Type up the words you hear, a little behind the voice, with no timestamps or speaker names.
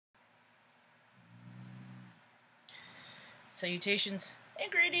Salutations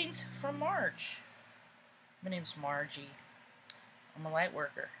and greetings from Marge. My name's Margie. I'm a light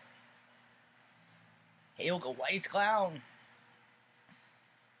worker. Hail go wise clown.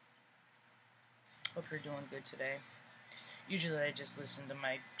 Hope you're doing good today. Usually I just listen to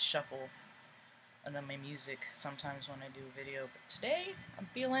my shuffle and then my music sometimes when I do a video, but today I'm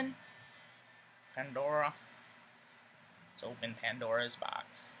feeling Pandora. Let's open Pandora's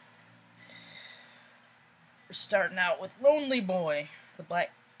box. We're starting out with Lonely Boy, the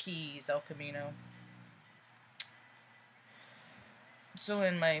Black Keys, El Camino. So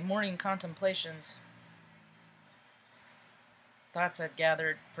in my morning contemplations, thoughts I've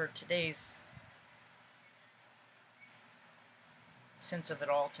gathered for today's sense of it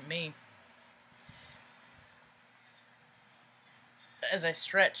all to me, as I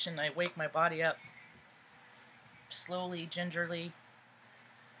stretch and I wake my body up, slowly, gingerly,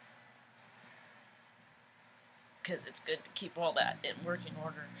 because it's good to keep all that in working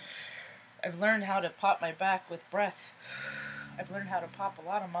order. I've learned how to pop my back with breath. I've learned how to pop a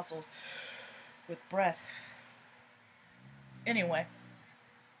lot of muscles with breath. Anyway,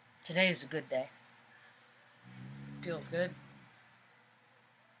 today is a good day. Feels good.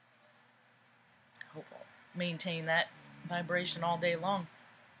 Hope I'll maintain that vibration all day long.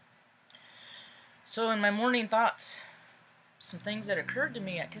 So in my morning thoughts, some things that occurred to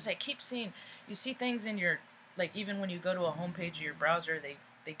me, because I keep seeing, you see things in your, like even when you go to a homepage of your browser,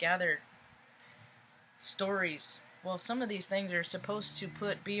 they gather stories. Well, some of these things are supposed to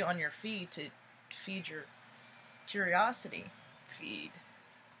be on your feed to feed your curiosity. Feed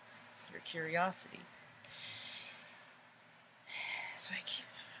your curiosity. So I keep,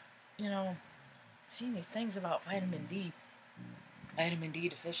 seeing these things about vitamin D. Vitamin D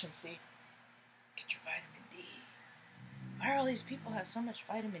deficiency. Get your vitamin D. Why are all these people have so much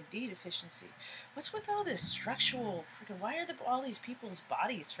vitamin D deficiency? What's with all this structural freaking... Why are all these people's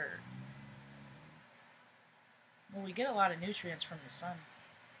bodies hurt? Well, we get a lot of nutrients from the sun.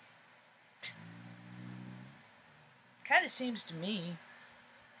 Kind of seems to me,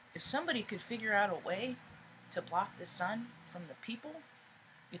 if somebody could figure out a way to block the sun from the people,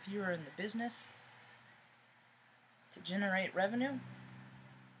 if you were in the business to generate revenue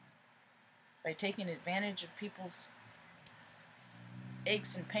by taking advantage of people's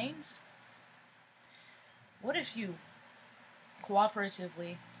aches and pains, what if you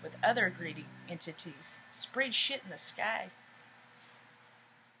cooperatively with other greedy entities sprayed shit in the sky?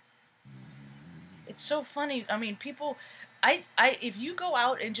 It's so funny. I mean, people, if you go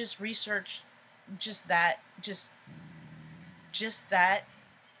out and just research just that,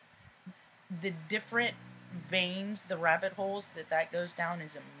 the different veins, the rabbit holes that goes down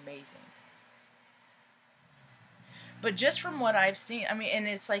is amazing. But just from what I've seen, I mean, and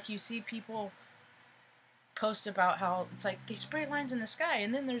it's like you see people post about how it's like they spray lines in the sky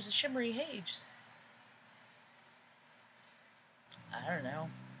and then there's a shimmery haze. I don't know.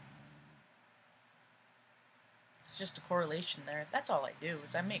 It's just a correlation there. That's all I do,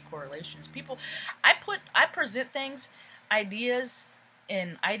 is I make correlations. People, I present things, ideas,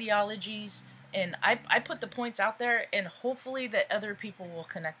 and ideologies, and I put the points out there, and hopefully that other people will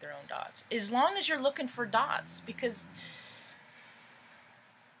connect their own dots. As long as you're looking for dots, because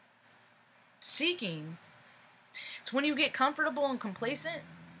seeking, it's when you get comfortable and complacent,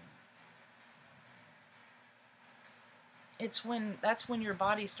 that's when your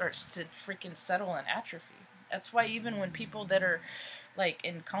body starts to freaking settle and atrophy. That's why even when people that are like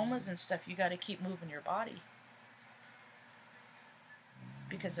in comas and stuff, you got to keep moving your body,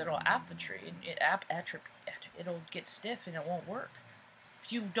 because it'll atrophy, it'll get stiff and it won't work.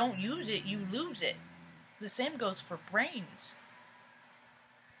 If you don't use it, you lose it. The same goes for brains.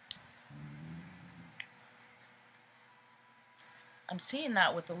 I'm seeing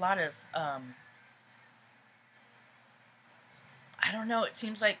that with a lot of, I don't know, it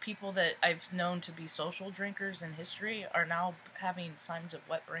seems like people that I've known to be social drinkers in history are now having signs of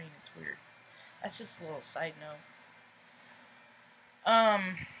wet brain. It's weird. That's just a little side note.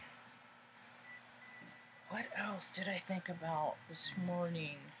 What else did I think about this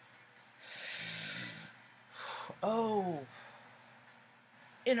morning? Oh,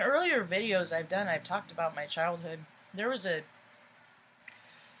 in earlier videos I've talked about my childhood. There was a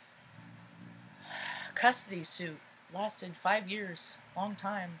custody suit, lasted 5 years, long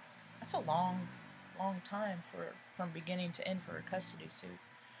time. That's a long time from beginning to end for a custody suit.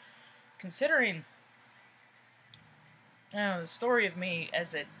 Considering, the story of me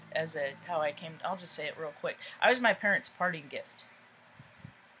as how I came, I'll just say it real quick. I was my parents' parting gift.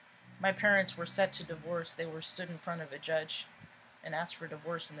 My parents were set to divorce. They were stood in front of a judge and asked for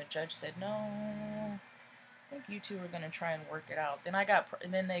divorce, and the judge said, no, think you two were gonna try and work it out. Then I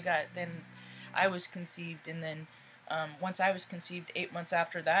was conceived, and then once I was conceived, 8 months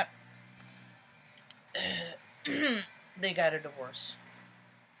after that, they got a divorce.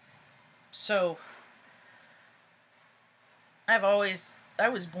 So I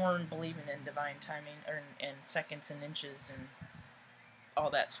was born believing in divine timing, or in seconds and inches and all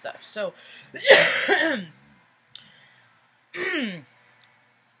that stuff. So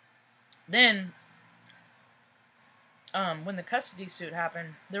then when the custody suit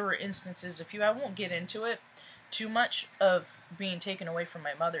happened, there were instances, I won't get into it too much, of being taken away from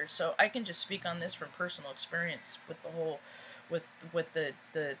my mother. So I can just speak on this from personal experience with the whole, with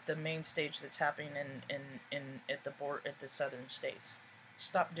the main stage that's happening at the southern states.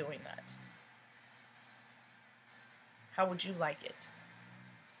 Stop doing that. How would you like it?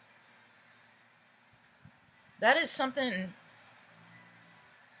 That is something.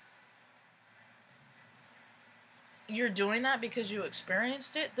 You're doing that because you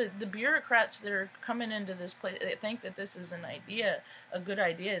experienced it. The bureaucrats that are coming into this place, they think that this is a good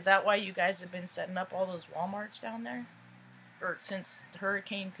idea. Is that why you guys have been setting up all those Walmarts down there? Or since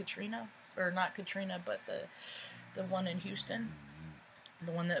Hurricane Katrina? Or not Katrina, but the one in Houston?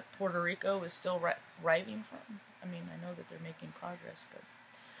 The one that Puerto Rico is still riving from? I mean, I know that they're making progress, but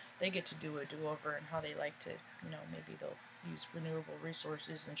they get to do a do-over, and how they like to, maybe they'll use renewable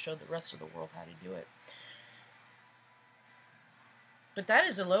resources and show the rest of the world how to do it. But that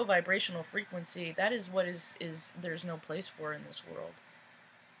is a low vibrational frequency. That is what is there's no place for in this world.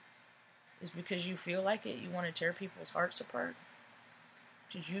 Is because you feel like it, you want to tear people's hearts apart.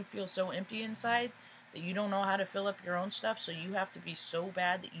 Because you feel so empty inside that you don't know how to fill up your own stuff, so you have to be so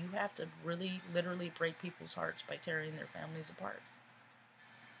bad that you have to really, literally break people's hearts by tearing their families apart.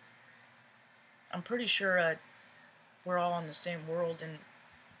 I'm pretty sure we're all in the same world, and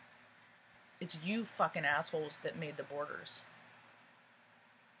it's you fucking assholes that made the borders.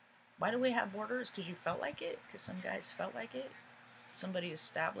 Why do we have borders? Because you felt like it? Because some guys felt like it? Somebody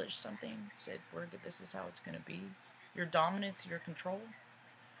established something, said, this is how it's going to be. Your dominance, your control.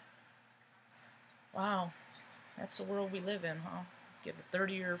 Wow. That's the world we live in, huh? Give a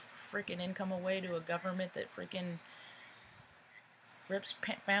 30-year freaking income away to a government that freaking rips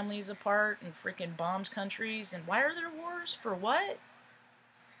families apart and freaking bombs countries. And why are there wars? For what?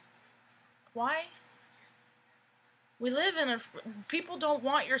 Why? We live in people don't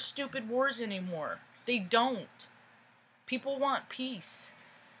want your stupid wars anymore. They don't. People want peace.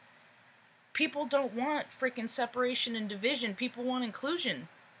 People don't want freaking separation and division. People want inclusion.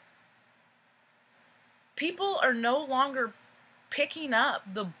 People are no longer picking up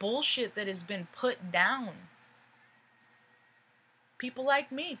the bullshit that has been put down. People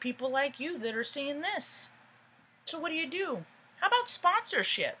like me, people like you that are seeing this. So what do? How about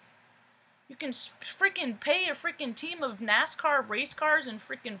sponsorship? You can freaking pay a freaking team of NASCAR race cars and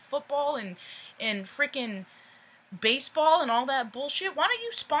freaking football and freaking baseball and all that bullshit. Why don't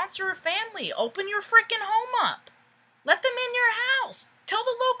you sponsor a family? Open your freaking home up. Let them in your house. Tell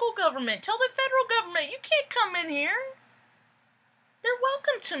the local government. Tell the federal government. You can't come in here. They're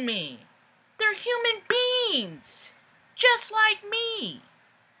welcome to me. They're human beings. Just like me.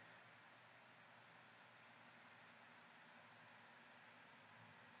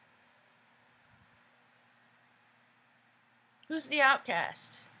 Who's the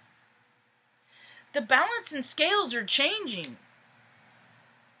outcast? The balance and scales are changing.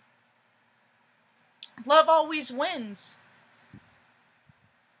 Love always wins.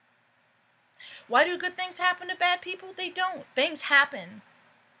 Why do good things happen to bad people? They don't. Things happen.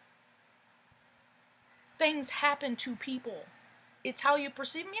 Things happen to people. It's how you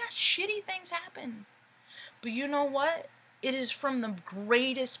perceive them. Yeah, shitty things happen. But you know what? It is from the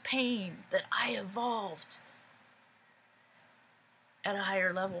greatest pain that I evolved at a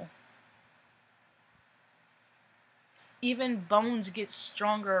higher level. Even bones get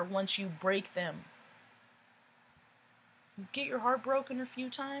stronger once you break them. You get your heart broken a few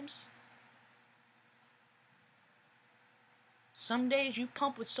times. Some days you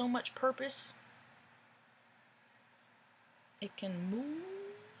pump with so much purpose, it can move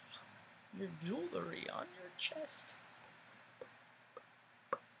your jewelry on your chest.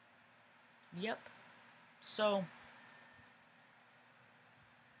 Yep. So,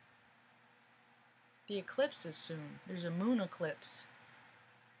 the eclipse is soon. There's a moon eclipse,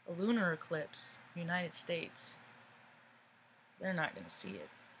 a lunar eclipse, United States. They're not going to see it.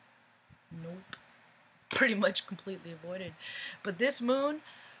 Nope. Pretty much completely avoided. But this moon,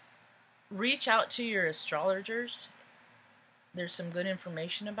 reach out to your astrologers. There's some good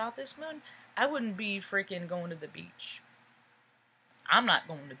information about this moon. I wouldn't be freaking going to the beach. I'm not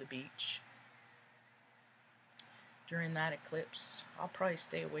going to the beach. during that eclipse. I'll probably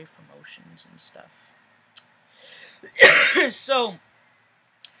stay away from oceans and stuff. So,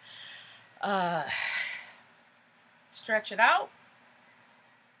 stretch it out,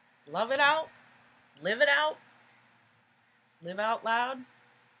 love it out, live it out, live out loud.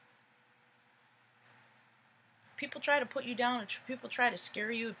 People try to put you down, people try to scare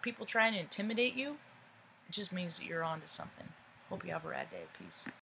you, people try to intimidate you. It just means that you're onto something. Hope you have a rad day. Peace.